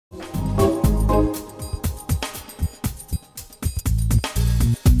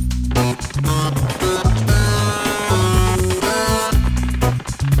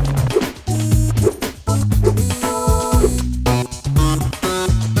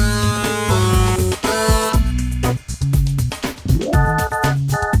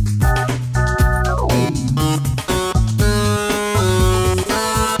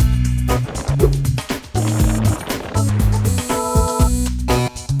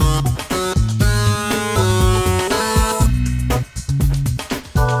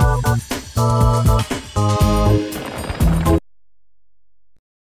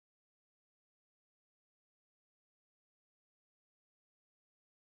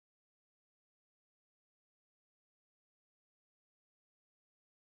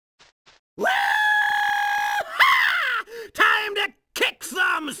Time to kick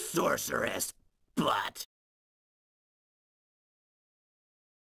some Sorceress butt.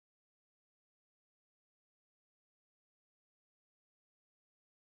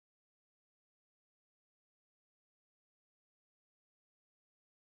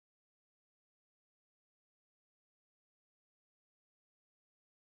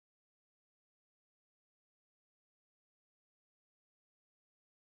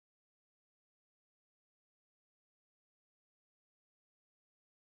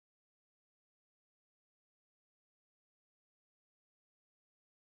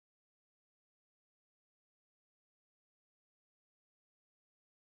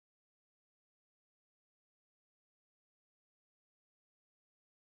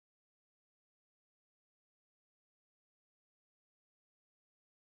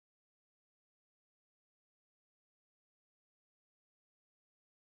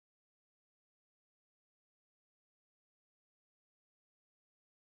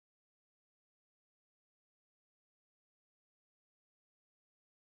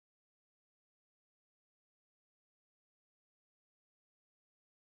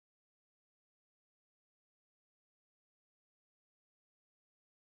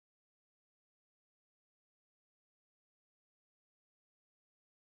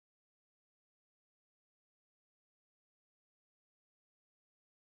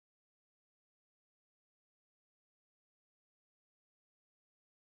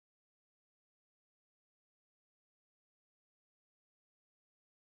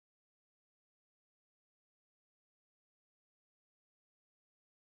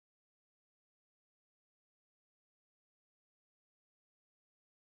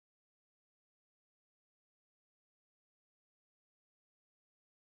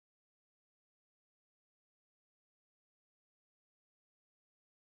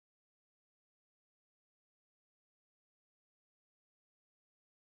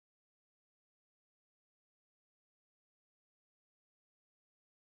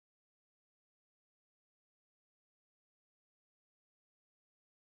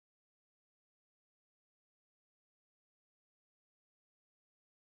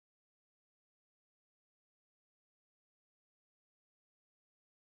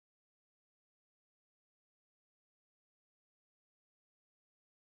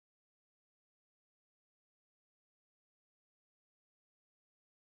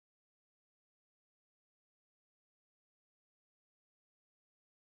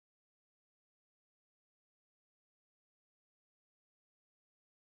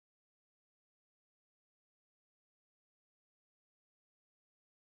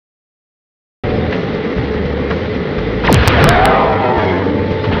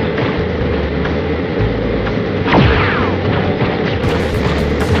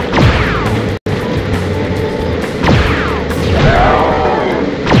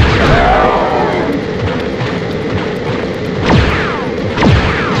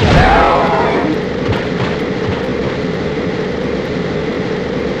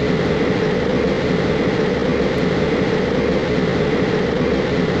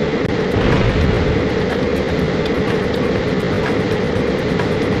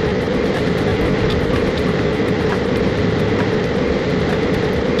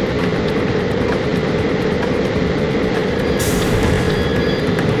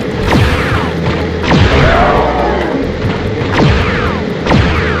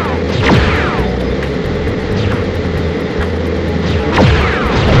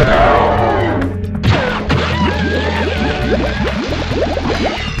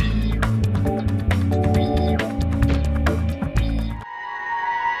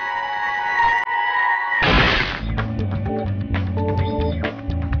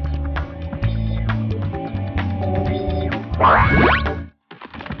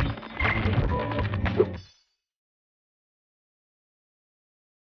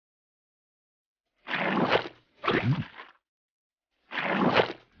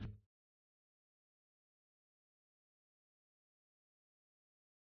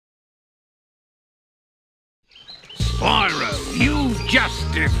 Spyro, you've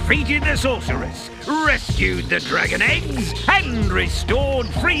just defeated the Sorceress, rescued the dragon eggs, and restored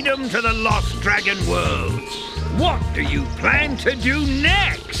freedom to the lost dragon worlds. What do you plan to do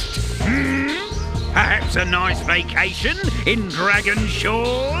next? Perhaps a nice vacation in Dragon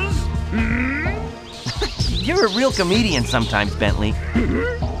Shores? You're a real comedian sometimes, Bentley.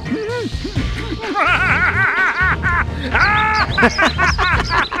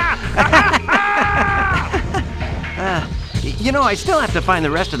 You know, I still have to find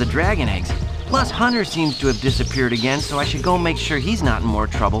the rest of the dragon eggs. Plus, Hunter seems to have disappeared again, so I should go make sure he's not in more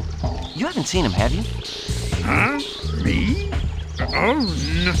trouble. You haven't seen him, have you? Huh? Me? Oh,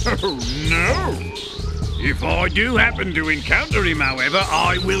 no. If I do happen to encounter him, however,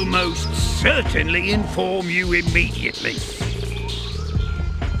 I will most certainly inform you immediately.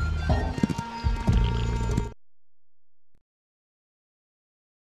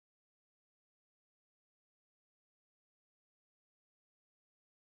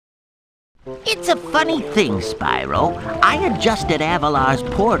 It's a funny thing, Spyro. I adjusted Avalar's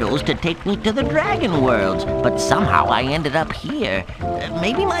portals to take me to the Dragon Worlds, but somehow I ended up here.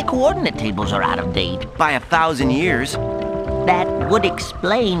 Maybe my coordinate tables are out of date. By 1,000 years. That would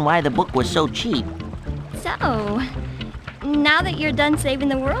explain why the book was so cheap. So, now that you're done saving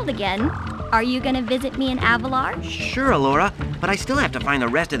the world again, are you gonna visit me in Avalar? Sure, Alora, but I still have to find the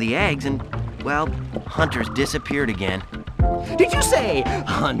rest of the eggs and, well, Hunter's disappeared again. Did you say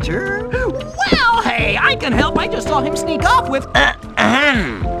Hunter? Well, hey, I can help. I just saw him sneak off with...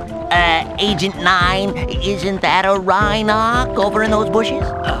 Agent 9, isn't that a Rhinoc over in those bushes?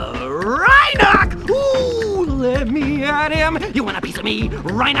 Rhinoc! Ooh, let me at him. You want a piece of me,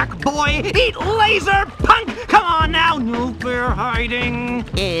 Rhinoc boy? Eat laser, punk! Come on now, no fair hiding.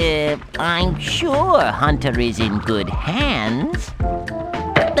 I'm sure Hunter is in good hands.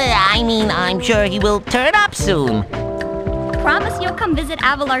 I mean, I'm sure he will turn up soon. Promise you'll come visit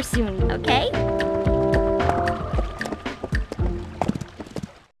Avalar soon, okay?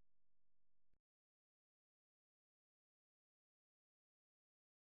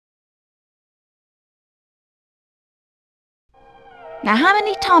 Now, how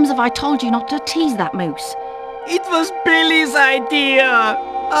many times have I told you not to tease that moose? It was Billy's idea.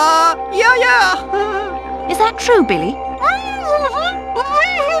 Yeah. Is that true, Billy?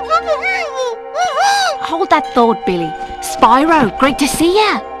 Hold that thought, Billy. Spyro, great to see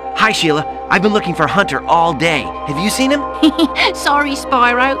ya. Hi, Sheila. I've been looking for Hunter all day. Have you seen him? Sorry,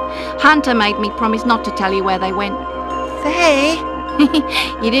 Spyro. Hunter made me promise not to tell you where they went. Faye?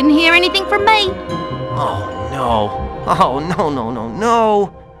 You didn't hear anything from me? Oh, no. Oh,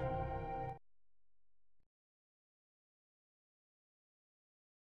 no.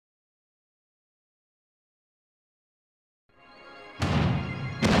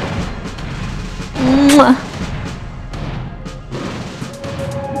 Mwah.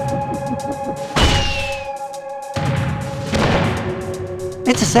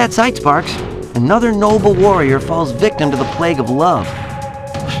 It's a sad sight, Sparks. Another noble warrior falls victim to the plague of love.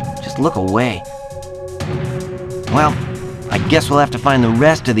 Just look away. Well, I guess we'll have to find the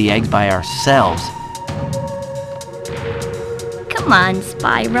rest of the eggs by ourselves. Come on,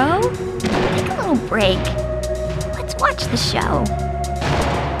 Spyro. Take a little break. Let's watch the show.